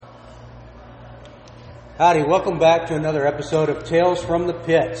Howdy, welcome back to another episode of Tales from the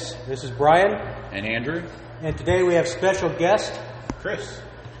Pits. This is Brian. And Andrew. And today we have special guest, Chris.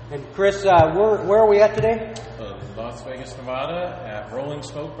 And Chris, where are we at today? Las Vegas, Nevada at Rolling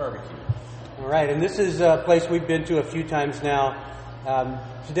Smoke Barbecue. All right, and this is a place we've been to a few times now.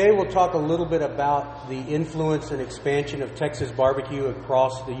 Today we'll talk a little bit about the influence and expansion of Texas barbecue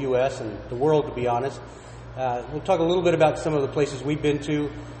across the U.S. and the world, to be honest. We'll talk a little bit about some of the places we've been to,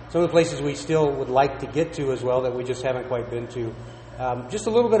 some of the places we still would like to get to as well that we just haven't quite been to. Just a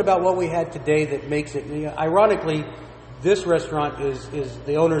little bit about what we had today that makes it, ironically, this restaurant is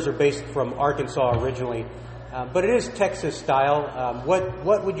the owners are based from Arkansas originally, but it is Texas style.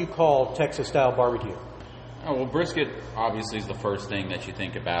 What would you call Texas style barbecue? Oh, well, brisket obviously is the first thing that you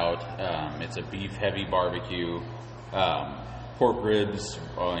think about. It's a beef-heavy barbecue. Pork ribs,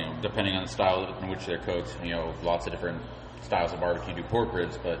 depending on the style in which they're cooked, lots of different styles of barbecue do pork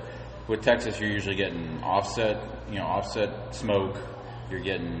ribs, but with Texas, you're usually getting offset smoke. You're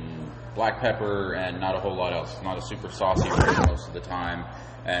getting black pepper and not a whole lot else. Not a super saucy rib most of the time.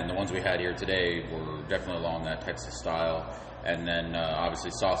 And the ones we had here today were definitely along that Texas style. And then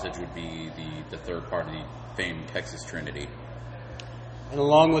obviously sausage would be the third part of the famed Texas Trinity. And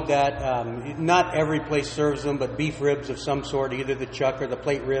along with that, not every place serves them, but beef ribs of some sort, either the chuck or the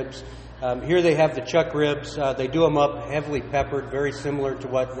plate ribs. Here they have the chuck ribs. They do them up heavily peppered, very similar to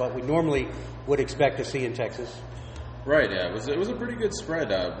what we normally would expect to see in Texas. Right, yeah, it was a pretty good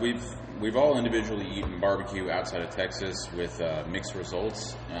spread. We've all individually eaten barbecue outside of Texas with mixed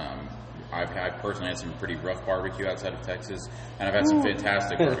results. I've personally had some pretty rough barbecue outside of Texas, and I've had some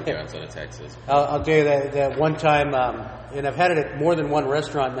fantastic barbecue outside of Texas. I'll tell you that one time, and I've had it at more than one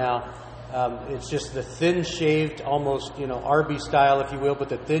restaurant now. It's just the thin-shaved, almost Arby's style, if you will, but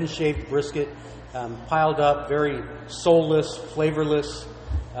the thin-shaved brisket piled up, very soulless, flavorless.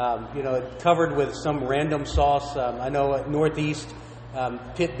 Covered with some random sauce. I know at Northeast,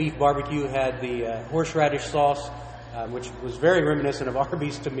 Pit Beef Barbecue had the horseradish sauce, which was very reminiscent of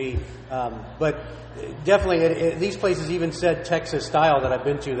Arby's to me. But definitely, these places even said Texas style that I've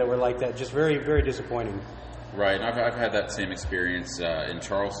been to that were like that. Just very, very disappointing. Right, and I've had that same experience in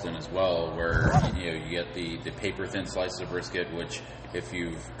Charleston as well, where you get the paper thin slices of brisket, which if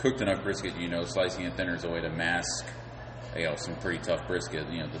you've cooked enough brisket, slicing it thinner is a way to mask some pretty tough brisket.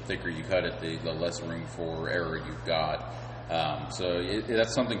 The thicker you cut it, the less room for error you've got. So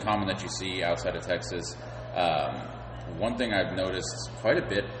that's something common that you see outside of Texas. One thing I've noticed quite a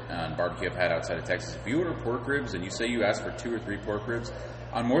bit on barbecue I've had outside of Texas, if you order pork ribs and you say you ask for 2 or 3 pork ribs,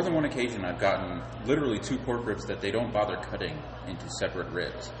 on more than one occasion I've gotten literally 2 pork ribs that they don't bother cutting into separate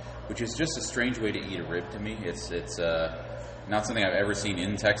ribs, which is just a strange way to eat a rib to me. It's not something I've ever seen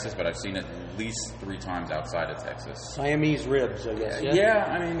in Texas, but I've seen it at least 3 times outside of Texas. Siamese ribs, I guess. Yeah,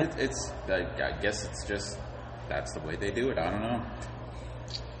 I mean, I guess it's just, that's the way they do it. I don't know.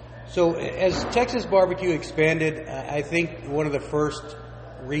 So as Texas barbecue expanded, I think one of the first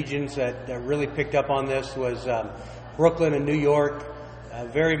regions that really picked up on this was Brooklyn and New York.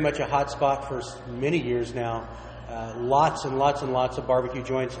 Very much a hot spot for many years now. Lots and lots and lots of barbecue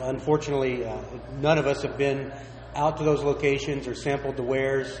joints. Unfortunately, none of us have been out to those locations or sampled the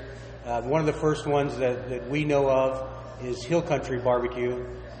wares. One of the first ones that we know of is Hill Country Barbecue.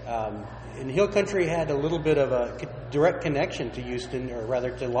 And Hill Country had a little bit of a direct connection to Houston, or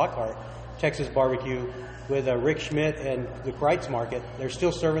rather to Lockhart, Texas barbecue, with Rick Schmidt and the Kreitz Market. They're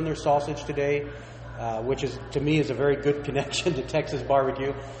still serving their sausage today, which is, to me, is a very good connection to Texas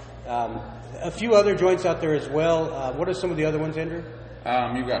barbecue. A few other joints out there as well. What are some of the other ones, Andrew?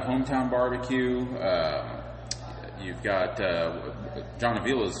 You've got Hometown Barbecue. You've got John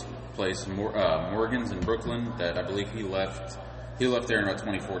Avila's place, Morgan's in Brooklyn, that I believe he left there in about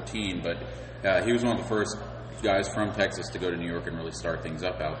 2014, but he was one of the first guys from Texas to go to New York and really start things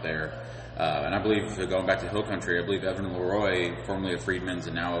up out there. And I believe, going back to Hill Country, I believe Evan Leroy, formerly of Freedman's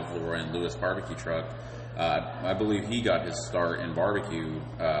and now of Leroy and Lewis Barbecue Truck, I believe he got his start in barbecue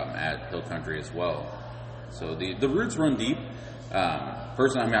at Hill Country as well. So the roots run deep.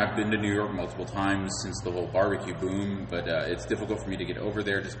 Personally, I've been to New York multiple times since the whole barbecue boom, but it's difficult for me to get over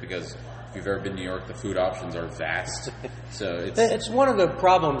there just because if you've ever been to New York, the food options are vast. So it's one of the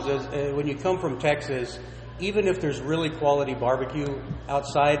problems is when you come from Texas, even if there's really quality barbecue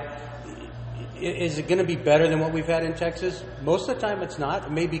outside, is it going to be better than what we've had in Texas? Most of the time it's not.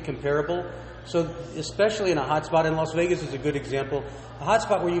 It may be comparable. So especially in a hot spot, and Las Vegas is a good example, a hot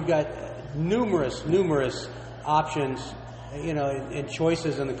spot where you've got numerous options, and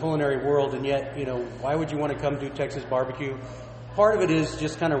choices in the culinary world, and yet, why would you want to come do Texas barbecue? part of it is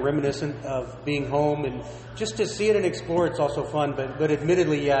just kind of reminiscent of being home, and just to see it and explore, it's also fun. But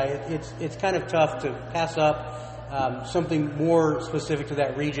admittedly, yeah, it's kind of tough to pass up something more specific to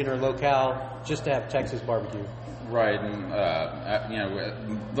that region or locale just to have Texas barbecue. Right, and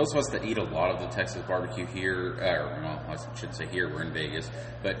those of us that eat a lot of the Texas barbecue here, I should say here, we're in Vegas,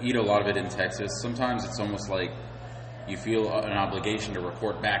 but eat a lot of it in Texas. Sometimes it's almost like you feel an obligation to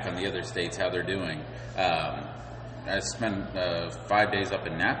report back on the other states how they're doing. I spent 5 days up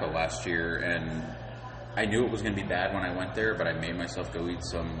in Napa last year, and I knew it was going to be bad when I went there, but I made myself go eat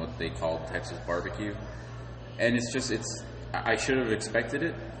some what they called Texas barbecue, and I should have expected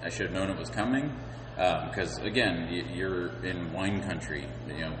it. I should have known it was coming. Because again, you're in wine country.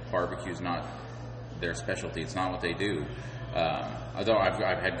 Barbecue's not their specialty. It's not what they do. Although I've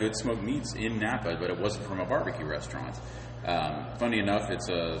had good smoked meats in Napa, but it wasn't from a barbecue restaurant. Funny enough, it's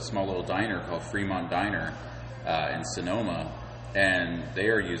a small little diner called Fremont Diner in Sonoma, and they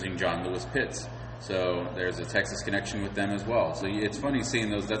are using John Lewis pits. So there's a Texas connection with them as well. So it's funny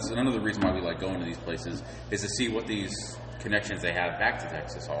seeing those. That's another reason why we like going to these places, is to see what these connections they have back to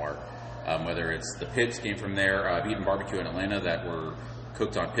Texas are. Whether it's the pits came from there. I've eaten barbecue in Atlanta that were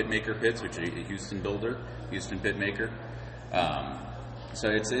cooked on Pitmaker pits, which is a Houston pit maker. So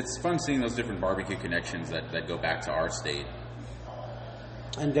it's fun seeing those different barbecue connections that go back to our state.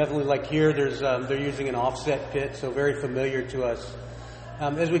 And definitely, like here, they're using an offset pit, so very familiar to us.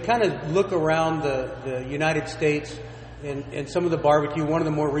 As we kind of look around the United States and some of the barbecue, one of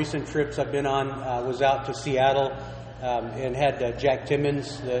the more recent trips I've been on was out to Seattle. And had Jack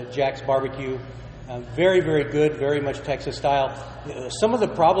Timmons, Jack's Barbecue. Very, very good, very much Texas style. Some of the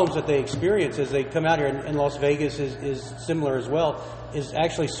problems that they experience as they come out here, and Las Vegas is similar as well, is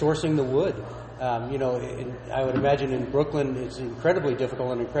actually sourcing the wood. I would imagine in Brooklyn it's incredibly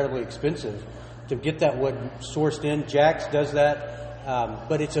difficult and incredibly expensive to get that wood sourced in. Jack's does that,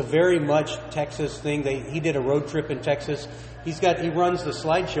 but it's a very much Texas thing. He did a road trip in Texas. He runs the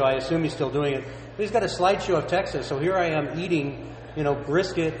slideshow. I assume he's still doing it. But he's got a slideshow of Texas. So here I am eating,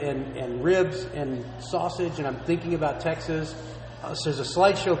 brisket and ribs and sausage, and I'm thinking about Texas. So there's a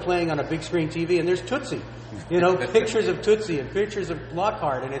slideshow playing on a big screen TV, and there's Tootsie. Pictures of Tootsie and pictures of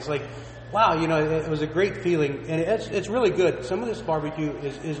Lockhart, and it's like, wow, it was a great feeling, and it's really good. Some of this barbecue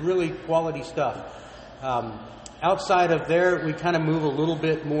is really quality stuff. Outside of there, we kind of move a little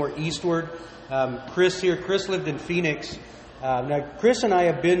bit more eastward. Chris lived in Phoenix. Now, Chris and I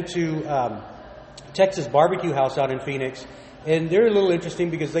have been to Texas Barbecue House out in Phoenix, and they're a little interesting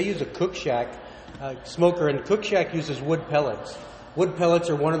because they use a Cook Shack smoker, and Cook Shack uses wood pellets. Wood pellets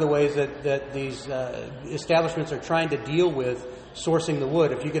are one of the ways that these establishments are trying to deal with sourcing the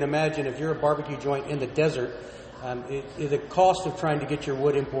wood. If you can imagine, if you're a barbecue joint in the desert, the cost of trying to get your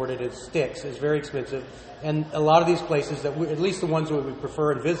wood imported as sticks is very expensive, and a lot of these places, at least the ones that we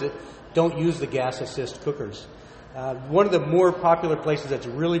prefer and visit, don't use the gas assist cookers. One of the more popular places that's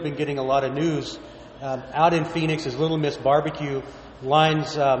really been getting a lot of news out in Phoenix is Little Miss Barbecue.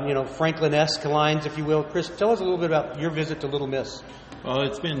 Lines, Franklin-esque lines, if you will. Chris, tell us a little bit about your visit to Little Miss. Well,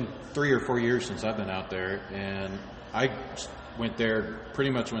 it's been 3 or 4 years since I've been out there, and I went there pretty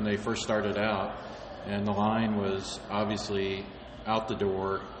much when they first started out, and the line was obviously out the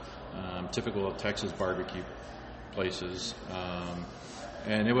door, typical of Texas barbecue places,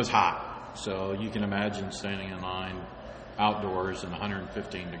 and it was hot, so you can imagine standing in line outdoors in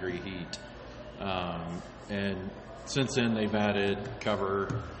 115-degree heat, and since then, they've added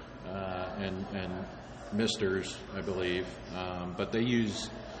cover and misters, I believe. But they use,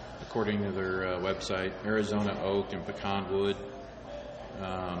 according to their website, Arizona oak and pecan wood.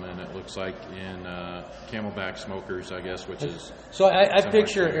 And it looks like in Camelback smokers, I guess, which is... So I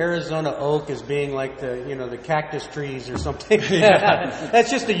picture Arizona oak as being like the cactus trees or something. Yeah.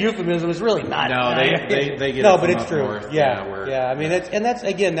 That's just a euphemism. It's really not. No, they get no, it but it's up true. north. Yeah. I mean,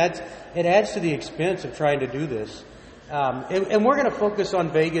 it adds to the expense of trying to do this. And we're going to focus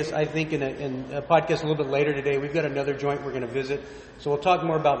on Vegas, I think, in a podcast a little bit later today. We've got another joint we're going to visit. So we'll talk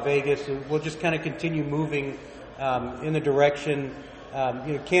more about Vegas, and we'll just kind of continue moving in the direction.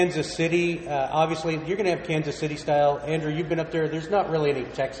 Kansas City, obviously, you're going to have Kansas City style. Andrew, you've been up there. There's not really any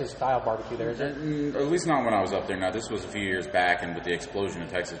Texas style barbecue there, is there? At least not when I was up there. Now, this was a few years back, and with the explosion of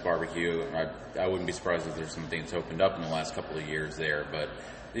Texas barbecue, I wouldn't be surprised if there's some things opened up in the last couple of years there. But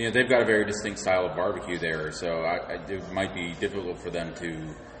they've got a very distinct style of barbecue there, so it might be difficult for them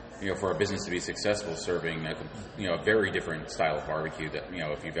to, for a business to be successful serving a very different style of barbecue that,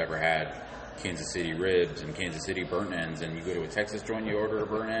 if you've ever had Kansas City ribs and Kansas City burnt ends, and you go to a Texas joint, you order a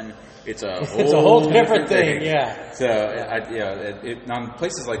burnt end, it's a whole different thing. Yeah. So on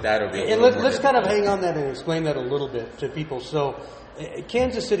places like that, it'll be. And let's kind of hang on that and explain that a little bit to people. So,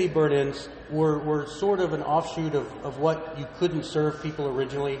 Kansas City burnt ends were sort of an offshoot of what you couldn't serve people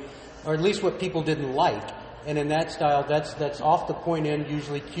originally, or at least what people didn't like. And in that style, that's off the point end,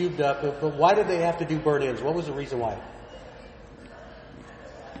 usually cubed up. But why did they have to do burnt ends? What was the reason why?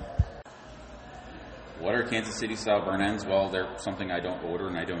 What are Kansas City style burnt ends? Well, they're something I don't order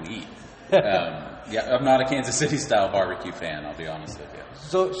and I don't eat. I'm not a Kansas City style barbecue fan, I'll be honest with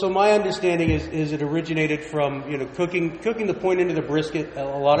you. So my understanding is it originated from cooking the point end of the brisket. A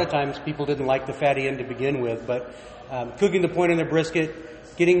lot of times people didn't like the fatty end to begin with, but cooking the point end of the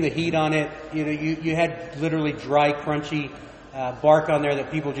brisket, getting the heat on it, you had literally dry, crunchy bark on there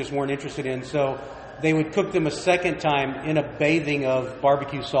that people just weren't interested in. So they would cook them a second time in a bathing of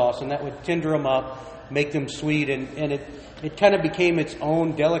barbecue sauce, and that would tender them up, make them sweet, and it kind of became its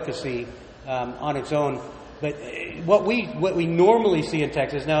own delicacy on its own. But what we normally see in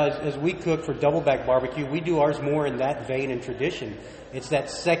Texas now, as we cook for double back barbecue, we do ours more in that vein and tradition. It's that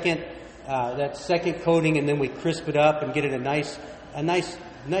second coating, and then we crisp it up and get it a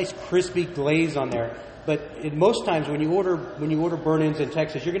nice crispy glaze on there. But most times when you order burnt ends in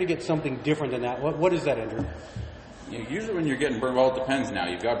Texas, you're going to get something different than that. What is that, Andrew? Usually when you're getting burnt, well, it depends now.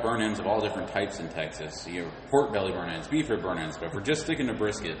 You've got burnt ends of all different types in Texas. Pork belly burnt ends, beef rib burnt ends. But if we're just sticking to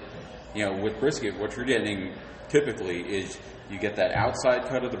brisket, with brisket, what you're getting typically is you get that outside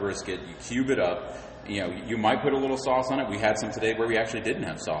cut of the brisket, you cube it up. You might put a little sauce on it. We had some today where we actually didn't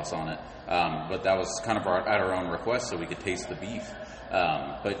have sauce on it, but that was kind of at our own request so we could taste the beef.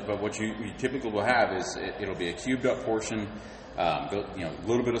 But what you typically will have is it'll be a cubed up portion. A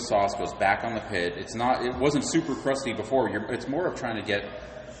little bit of sauce goes back on the pit. It wasn't super crusty before. It's more of trying to get.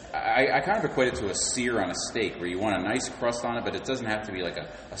 I kind of equate it to a sear on a steak, where you want a nice crust on it, but it doesn't have to be like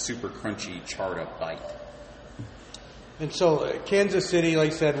a super crunchy, charred up bite. And so, Kansas City,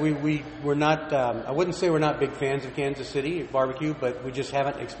 like I said, we're not. I wouldn't say we're not big fans of Kansas City barbecue, but we just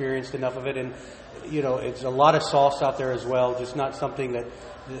haven't experienced enough of it. And it's a lot of sauce out there as well. Just not something that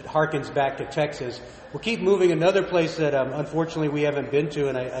harkens back to Texas. We'll keep moving. Another place that unfortunately we haven't been to,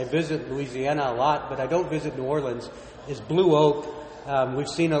 and I visit Louisiana a lot, but I don't visit New Orleans, is Blue Oak. We've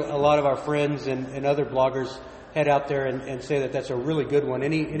seen a lot of our friends and other bloggers head out there and say that that's a really good one.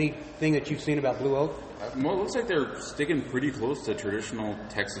 Anything that you've seen about Blue Oak? Well, it looks like they're sticking pretty close to traditional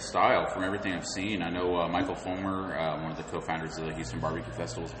Texas style from everything I've seen. I know Michael Fulmer, one of the co-founders of the Houston Barbecue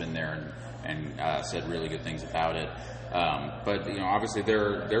Festival, has been there and said really good things about it. But obviously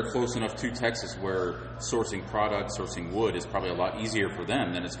they're close enough to Texas where sourcing product, sourcing wood is probably a lot easier for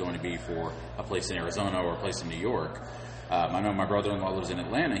them than it's going to be for a place in Arizona or a place in New York. I know my brother-in-law lives in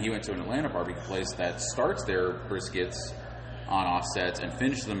Atlanta. He went to an Atlanta barbecue place that starts their briskets on offsets and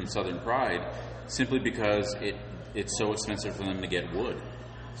finishes them in Southern Pride, simply because it's so expensive for them to get wood.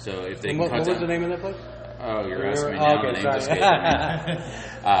 So if they what was the name of that place? Oh, you're asking me now. Okay, the name just escaped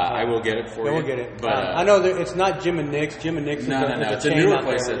me. I will get it for you. We'll get it. But I know that it's not Jim and Nick's. Jim and Nick's no. It's a chain newer out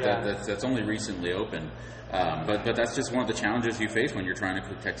place there, that's only recently opened. But that's just one of the challenges you face when you're trying to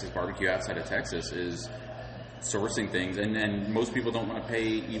cook Texas barbecue outside of Texas is sourcing things. And most people don't want to pay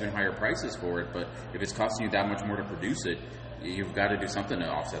even higher prices for it. But if it's costing you that much more to produce it, you've got to do something to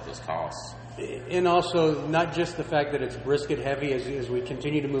offset those costs. And also, not just the fact that it's brisket heavy as we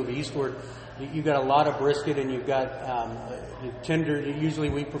continue to move eastward, you've got a lot of brisket and you've got tender. Usually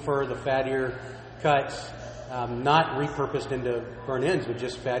we prefer the fattier cuts, not repurposed into burnt ends, but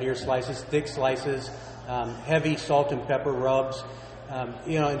just fattier slices, thick slices, heavy salt and pepper rubs.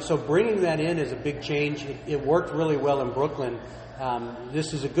 And so bringing that in is a big change. It worked really well in Brooklyn.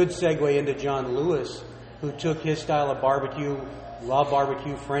 This is a good segue into John Lewis, who took his style of barbecue, raw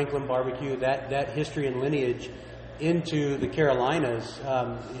barbecue, Franklin barbecue, that history and lineage into the Carolinas.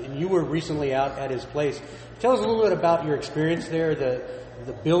 And you were recently out at his place. Tell us a little bit about your experience there,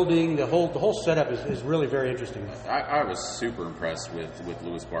 the building, the whole setup is really very interesting. I was super impressed with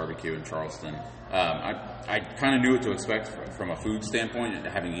Lewis Barbecue in Charleston. I kind of knew what to expect from a food standpoint,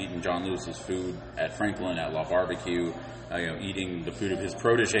 having eaten John Lewis's food at Franklin, at La Barbecue, eating the food of his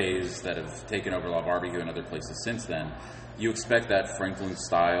proteges that have taken over La Barbecue and other places since then. You expect that Franklin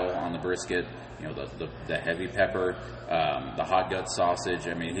style on the brisket, the heavy pepper, the hot gut sausage.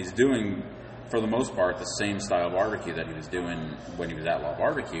 I mean, he's doing, for the most part, the same style barbecue that he was doing when he was at La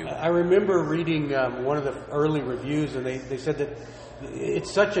Barbecue. I remember reading one of the early reviews, and they said that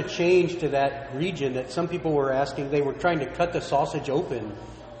it's such a change to that region that some people were asking, they were trying to cut the sausage open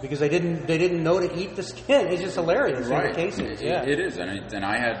because they didn't know to eat the skin. It's just hilarious Right. in the casings. Yeah, It is, and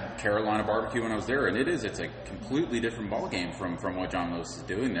I had Carolina barbecue when I was there, and it's a completely different ballgame from what John Lewis is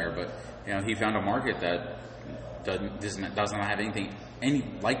doing there. But he found a market that doesn't have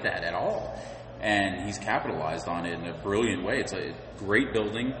anything like that at all, and he's capitalized on it in a brilliant way. It's a great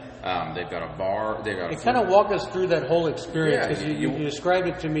building. They've got a bar. They've got. Kind of walk us through that whole experience, because you described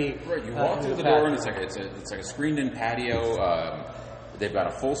it to me. Right, you walk through the door and it's like a screened-in patio. They've got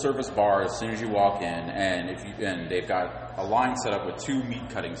a full-service bar as soon as you walk in, and they've got a line set up with 2 meat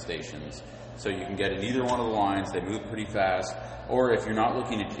cutting stations, so you can get in either one of the lines. They move pretty fast. Or if you're not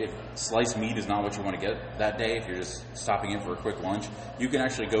if sliced meat is not what you want to get that day, if you're just stopping in for a quick lunch, you can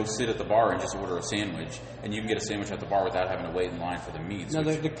actually go sit at the bar and just order a sandwich, and you can get a sandwich at the bar without having to wait in line for the meat. Now,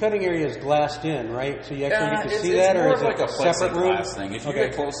 the cutting area is glassed in, right? So you actually get to see that, or is it like a separate room? Thing. If you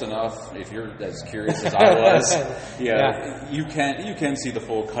get close enough, if you're as curious as I was, you can see the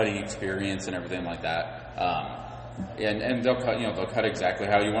full cutting experience and everything like that. And they'll cut exactly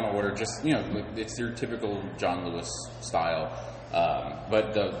how you want to order. Just it's your typical John Lewis style.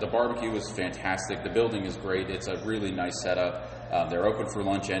 But the barbecue is fantastic. The building is great. It's a really nice setup. They're open for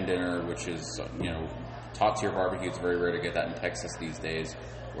lunch and dinner, which is top tier barbecue. It's very rare to get that in Texas these days,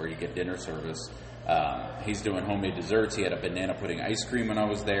 where you get dinner service. He's doing homemade desserts. He had a banana pudding ice cream when I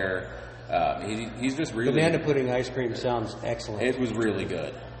was there. He's just really banana pudding ice cream sounds excellent. It was really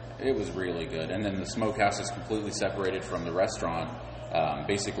good. It was really good. And then the smokehouse is completely separated from the restaurant,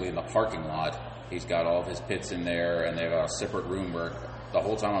 basically in the parking lot. He's got all of his pits in there, and they've got a separate room where the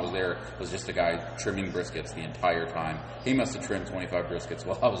whole time I was there was just a guy trimming briskets the entire time. He must have trimmed 25 briskets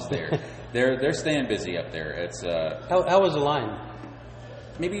while I was there. They're staying busy up there. It's how was the line?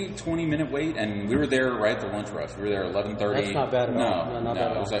 Maybe 20-minute wait, and we were there right at the lunch rush. We were there at 11:30. That's not bad at all. No,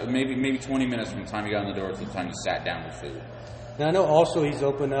 it was like maybe 20 minutes from the time you got in the door to the time you sat down with food. Now, I know also he's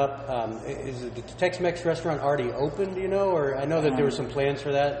opened up, is the Tex-Mex restaurant already open, do you know? Or I know that there were some plans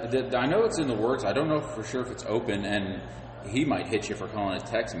for that. I know it's in the works. I don't know for sure if it's open, and he might hit you for calling it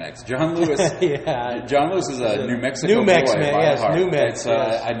Tex-Mex. John Lewis John Lewis is a New Mexico New Mex boy. Man, yes, New Mex.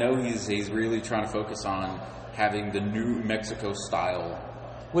 Yes. I know he's really trying to focus on having the New Mexico style.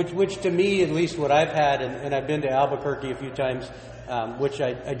 Which to me, at least what I've had, and I've been to Albuquerque a few times, which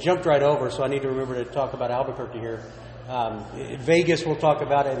I jumped right over, so I need to remember to talk about Albuquerque here. Vegas, we'll talk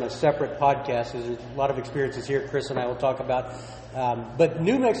about it in a separate podcast. There's a lot of experiences here Chris and I will talk about. But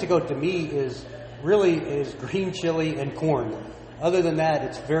New Mexico to me is green chili and corn. Other than that,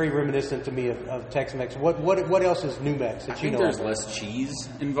 it's very reminiscent to me of Tex-Mex. What else is New Mex that I think there's less cheese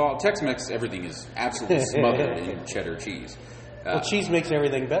involved. Tex-Mex, everything is absolutely smothered in cheddar cheese. Well, cheese makes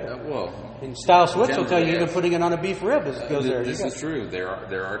everything better. And Style Switz will tell you even putting it on a beef rib goes there. This is true. There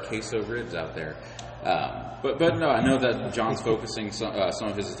are queso ribs out there. But no, I know that John's focusing some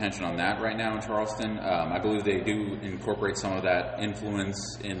of his attention on that right now in Charleston. I believe they do incorporate some of that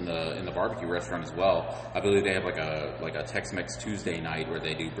influence in the barbecue restaurant as well. I believe they have like a Tex-Mex Tuesday night where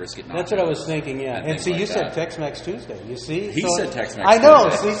they do brisket nachos. That's what I was thinking, yeah. And see, you said that. Tex-Mex Tuesday. You see, He said Tex-Mex. I know.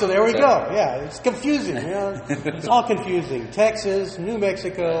 Tuesday. See, so there we go. Yeah, it's confusing. It's all confusing. Texas, New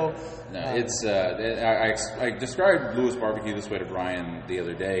Mexico. No, it's I described Lewis Barbecue this way to Brian the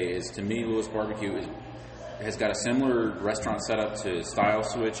other day. Is to me, Lewis Barbecue has got a similar restaurant setup to Style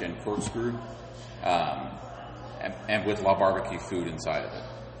Switch and Corkscrew, and with La Barbecue food inside of it.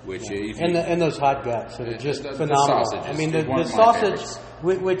 Which and those hot guts that are just phenomenal. The I mean, the sausage,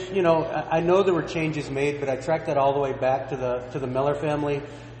 which I know there were changes made, but I tracked that all the way back to the Miller family,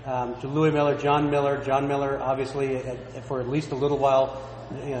 to Louis Miller, John Miller. John Miller, obviously, for at least a little while,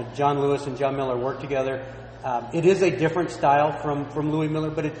 John Lewis and John Miller worked together. It is a different style from Louis Miller,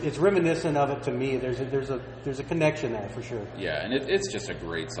 but it's reminiscent of it to me. There's a connection there for sure. Yeah, and it's just a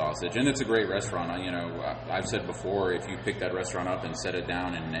great sausage, and it's a great restaurant. I've said before, if you pick that restaurant up and set it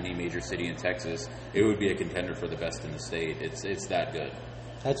down in any major city in Texas, it would be a contender for the best in the state. It's that good.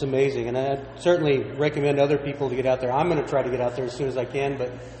 That's amazing, and I certainly recommend other people to get out there. I'm going to try to get out there as soon as I can,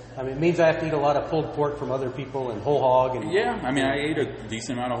 but it means I have to eat a lot of pulled pork from other people and whole hog. And I ate a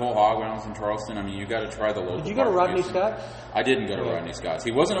decent amount of whole hog when I was in Charleston. You got to try the local. Did you go to Rodney Scott's? I didn't go to Rodney Scott's.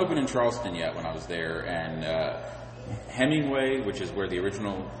 He wasn't open in Charleston yet when I was there, and Hemingway, which is where the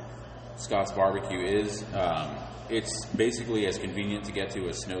original Scott's Barbecue is, it's basically as convenient to get to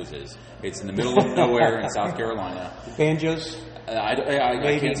as Snow's is. It's in the middle of nowhere in South Carolina. Banjos? I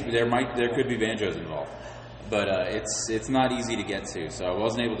can't. There could be banjos involved. But it's not easy to get to, so I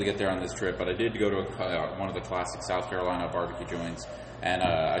wasn't able to get there on this trip. But I did go to one of the classic South Carolina barbecue joints, And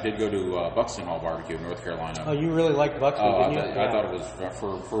I did go to Buxton Hall Barbecue in North Carolina. Oh, you really liked Buxton, didn't you? I thought it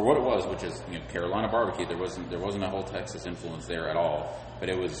was for what it was, which is Carolina barbecue. There wasn't a whole Texas influence there at all, but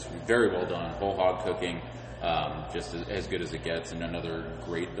it was very well done, whole hog cooking, just as good as it gets. And another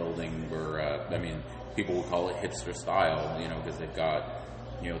great building where people will call it hipster style, because they've got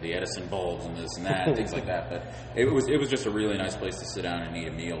the Edison bulbs and this and that, and things like that. But it was just a really nice place to sit down and eat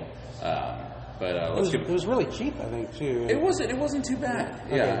a meal. It was really cheap, I think, too. It wasn't too bad.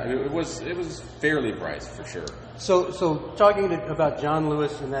 Okay. Yeah, it was fairly priced for sure. So talking about John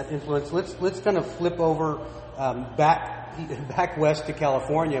Lewis and that influence, let's kind of flip over back west to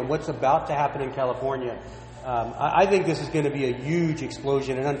California and what's about to happen in California. I think this is going to be a huge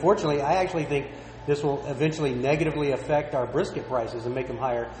explosion, and unfortunately, I actually think this will eventually negatively affect our brisket prices and make them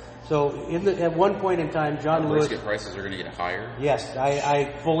higher. So at one point in time, John Lewis... Brisket prices are going to get higher? Yes,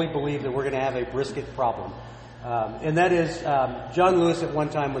 I fully believe that we're going to have a brisket problem. And that is, John Lewis at one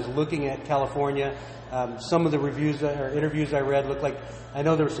time was looking at California. Some of the reviews or interviews I read looked like, I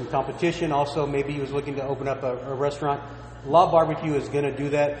know there was some competition. Also, maybe he was looking to open up a restaurant. La Barbecue is going to do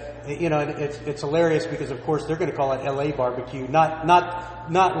that. It's hilarious because, of course, they're going to call it L.A. Barbecue. Not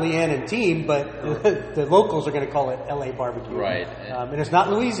Leanne and team, but the locals are going to call it L.A. Barbecue. Right. And it's not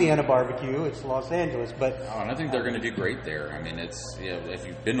Louisiana Barbecue. It's Los Angeles. But and I think they're going to do great there. I mean, it's if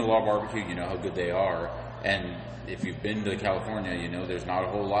you've been to La Barbecue, you know how good they are. And if you've been to California, there's not a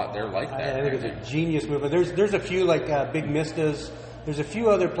whole lot there like that. I think it's a genius movement. There's a few like Big Mistas. There's a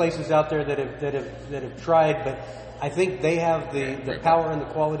few other places out there that have tried, but I think they have the power and the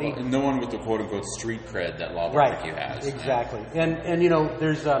quality. Well, no one with the quote unquote street cred that La Barbecue has. Exactly. And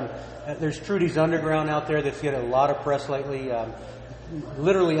there's Trudy's Underground out there that's getting a lot of press lately.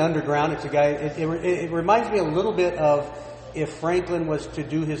 Literally underground. It's a guy. It reminds me a little bit of if Franklin was to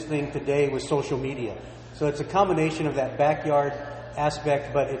do his thing today with social media. So it's a combination of that backyard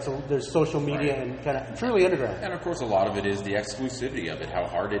aspect, but there's social media and kind of truly underground. And of course, a lot of it is the exclusivity of it, how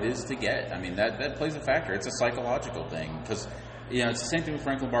hard it is to get. I mean, that plays a factor. It's a psychological thing because it's the same thing with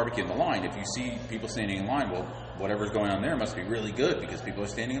Franklin Barbecue in the line. If you see people standing in line, well, whatever's going on there must be really good because people are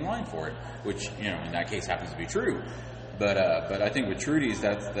standing in line for it, which in that case happens to be true. But I think with Trudy's,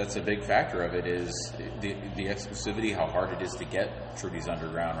 that's a big factor of it is the exclusivity, how hard it is to get Trudy's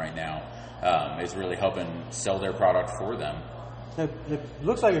Underground right now is really helping sell their product for them. It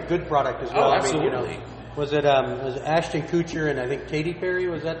looks like a good product as well. Oh, absolutely. Was it Ashton Kutcher and I think Katy Perry?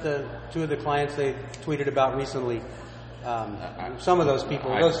 Was that the two of the clients they tweeted about recently? Some of those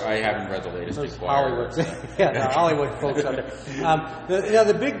people. I haven't read the latest Hollywood. Hollywood folks out there.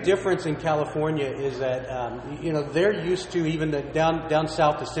 The big difference in California is that they're used to even the down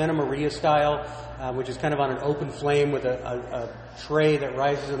south the Santa Maria style, which is kind of on an open flame with a tray that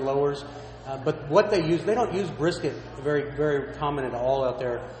rises and lowers. But what they don't use brisket very, very common at all out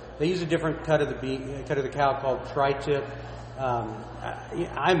there. They use a different cut of the cow called tri-tip.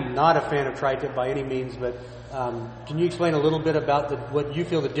 I'm not a fan of tri-tip by any means, but can you explain a little bit about what you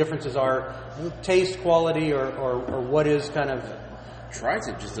feel the differences are, taste, quality, or what is kind of...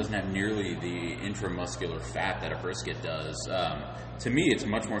 Tri-tip just doesn't have nearly the intramuscular fat that a brisket does. To me, it's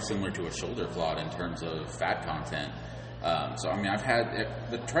much more similar to a shoulder clod in terms of fat content. I've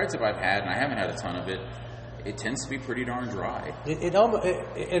had the tri-tip I've had, and I haven't had a ton of it. It tends to be pretty darn dry.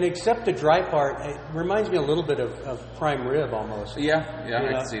 And except the dry part, it reminds me a little bit of prime rib almost. Yeah,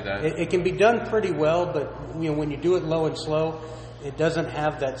 I can see that. It can be done pretty well, but when you do it low and slow, it doesn't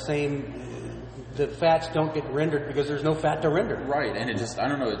have that same. The fats don't get rendered because there's no fat to render. Right, and it just, I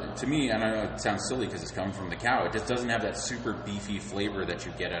don't know, to me, and I know it sounds silly because it's coming from the cow, it just doesn't have that super beefy flavor that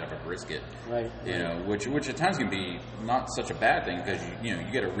you get out of a brisket. Right. Which at times can be not such a bad thing because, you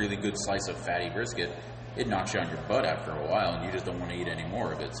get a really good slice of fatty brisket. It knocks you on your butt after a while and you just don't want to eat any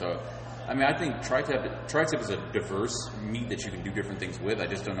more of it. So, I think tri-tip is a diverse meat that you can do different things with. I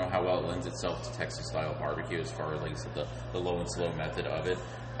just don't know how well it lends itself to Texas-style barbecue as far as, like I said, the low and slow method of it.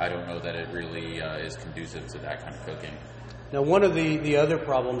 I don't know that it really is conducive to that kind of cooking. Now, one of the other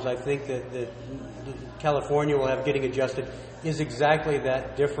problems I think that California will have getting adjusted is exactly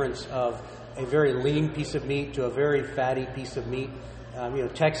that difference of a very lean piece of meat to a very fatty piece of meat.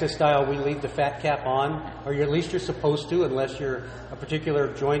 Texas style, we leave the fat cap on, or at least you're supposed to, unless you're a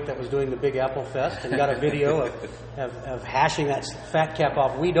particular joint that was doing the Big Apple Fest and got a video of hashing that fat cap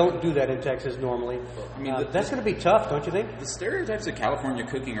off. We don't do that in Texas normally. That's going to be tough, don't you think? The stereotypes of California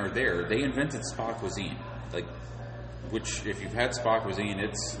cooking are there. They invented spa cuisine, which if you've had spa cuisine,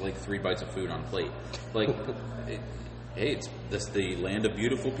 it's like 3 bites of food on plate. It's the land of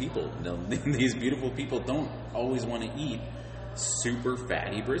beautiful people. These beautiful people don't always want to eat super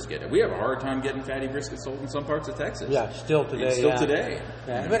fatty brisket. We have a hard time getting fatty brisket sold in some parts of Texas. Yeah, still today. Today.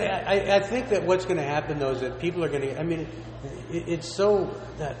 Yeah. But I think that what's going to happen, though, is that people are going to, I mean, it's so,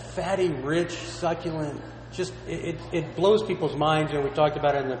 that fatty, rich, succulent, just, it blows people's minds. And we talked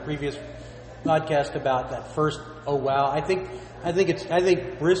about it in the previous podcast about that first, oh, wow. I think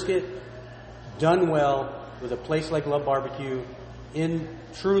brisket done well with a place like Love Barbecue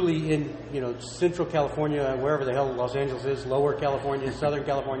truly in Central California, wherever the hell Los Angeles is, Lower California, Southern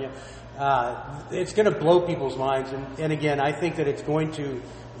California, it's going to blow people's minds. And again, I think that it's going to,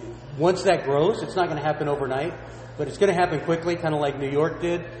 once that grows, it's not going to happen overnight, but it's going to happen quickly, kind of like New York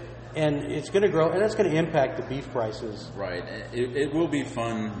did. And it's going to grow, and it's going to impact the beef prices. Right. It will be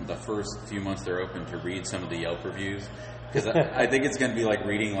fun the first few months they're open to read some of the Yelp reviews. Because I think it's going to be like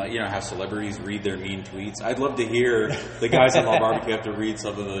reading, how celebrities read their mean tweets. I'd love to hear the guys at Love Barbecue have to read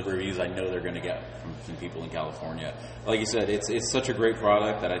some of the reviews I know they're going to get from some people in California. Like you said, it's such a great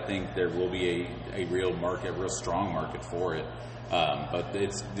product that I think there will be a real market, real strong market for it. But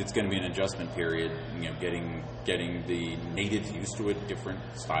it's going to be an adjustment period, getting the natives used to a different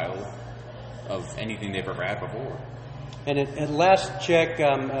style of anything they've ever had before. And at last check,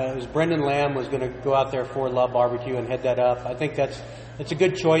 it was Brendan Lamb was going to go out there for Love Barbecue and head that up. I think that's a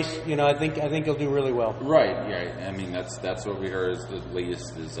good choice. I think he'll do really well. Right. Yeah. I mean, that's what we heard. Is the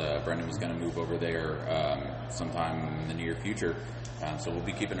latest is Brendan was going to move over there sometime in the near future. So we'll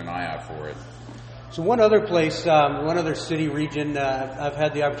be keeping an eye out for it. So one other place, one other city region I've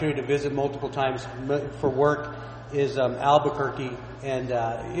had the opportunity to visit multiple times for work is Albuquerque, and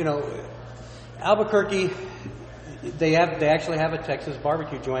Albuquerque. They actually have a Texas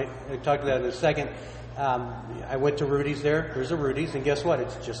barbecue joint. I'll talk about that in a second. I went to Rudy's there. There's a Rudy's, and guess what?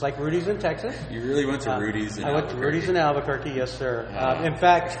 It's just like Rudy's in Texas. You really went to Rudy's in Albuquerque? I went to Rudy's in Albuquerque, yes, sir. In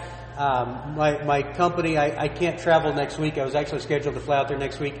fact, my company, I can't travel next week. I was actually scheduled to fly out there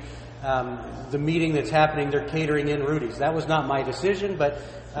next week. The meeting that's happening, they're catering in Rudy's. That was not my decision, but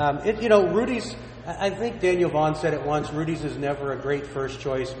Rudy's. I think Daniel Vaughn said it once, Rudy's is never a great first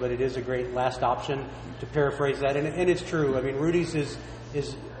choice, but it is a great last option, to paraphrase that. And it's true. I mean, Rudy's is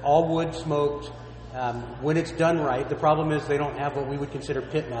all wood smoked. When it's done right, the problem is they don't have what we would consider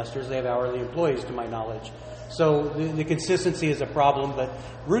pit masters. They have hourly employees, to my knowledge. So the consistency is a problem, but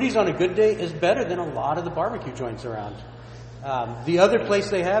Rudy's on a good day is better than a lot of the barbecue joints around. The other place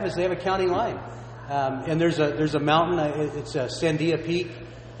they have is they have a county line. And there's a mountain, it's Sandia Peak.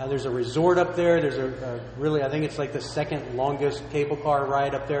 There's a resort up there. There's I think it's like the second longest cable car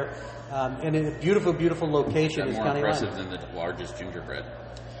ride up there. And a beautiful, beautiful location is County Line. More impressive than the largest gingerbread.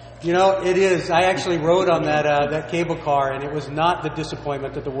 It is. I actually rode on that cable car, and it was not the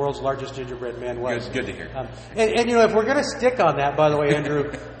disappointment that the world's largest gingerbread man was. Good to hear. And if we're going to stick on that, by the way,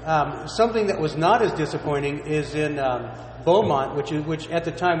 Andrew, something that was not as disappointing is in Beaumont, which at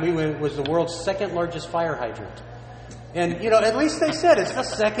the time we went was the world's second largest fire hydrant. And, at least they said it's the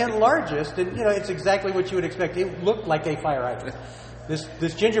second largest, and, it's exactly what you would expect. It looked like a fire hydrant.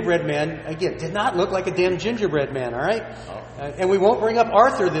 This gingerbread man, again, did not look like a damn gingerbread man, all right? And we won't bring up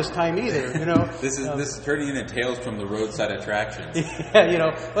Arthur this time either, This is turning into Tales from the Roadside Attractions. Yeah,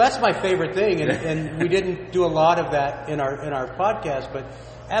 well, that's my favorite thing, and we didn't do a lot of that in our podcast, but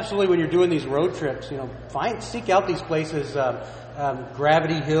absolutely when you're doing these road trips, seek out these places,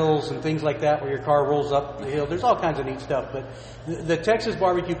 gravity hills and things like that where your car rolls up the hill. There's all kinds of neat stuff. But the Texas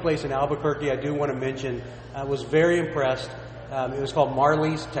barbecue place in Albuquerque, I do want to mention, was very impressed. It was called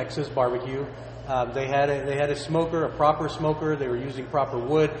Marley's Texas Barbecue. They had a smoker, a proper smoker. They were using proper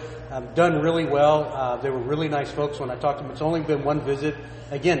wood. Done really well. They were really nice folks when I talked to them. It's only been one visit.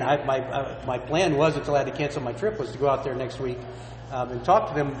 Again, my plan was, until I had to cancel my trip, was to go out there next week and talk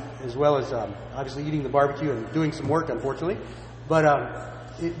to them, as well as obviously eating the barbecue and doing some work, unfortunately. But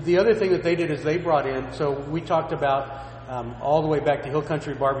the other thing that they did is they brought in, so we talked about all the way back to Hill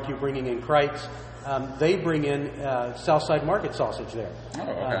Country Barbecue bringing in Kreitz. They bring in Southside Market sausage there. Oh,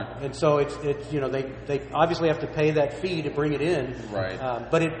 okay. And so it's they obviously have to pay that fee to bring it in. Right.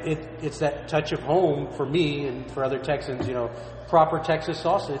 But it's that touch of home for me and for other Texans, proper Texas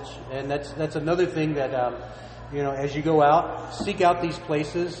sausage. And that's another thing that, as you go out, seek out these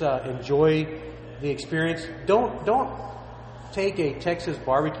places, enjoy the experience. Don't take a Texas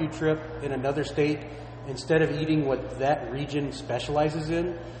barbecue trip in another state instead of eating what that region specializes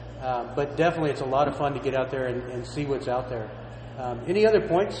in. But definitely it's a lot of fun to get out there and see what's out there. Any other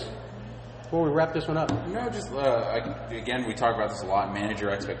points before we wrap this one up? No, just again, we talk about this a lot. Manage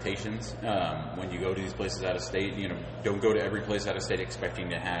your expectations when you go to these places out of state. Don't go to every place out of state expecting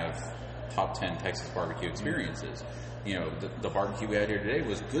to have top 10 Texas barbecue experiences. You know, the barbecue we had here today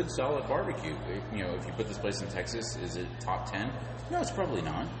was good, solid barbecue. You know, if you put this place in Texas, is it top 10? No, it's probably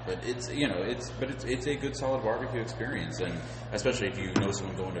not. But it's a good, solid barbecue experience, and especially if you know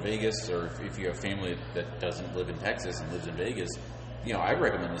someone going to Vegas, or if you have family that doesn't live in Texas and lives in Vegas, you know, I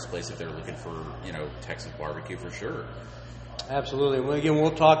recommend this place if they're looking for, you know, Texas barbecue for sure. Absolutely. Well, again,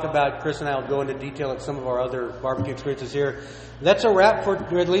 we'll talk about, Chris and I will go into detail at some of our other barbecue experiences here. That's a wrap for,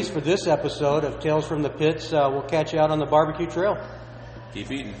 at least for this episode of Tales from the Pits. We'll catch you out on the barbecue trail.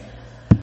 Keep eating.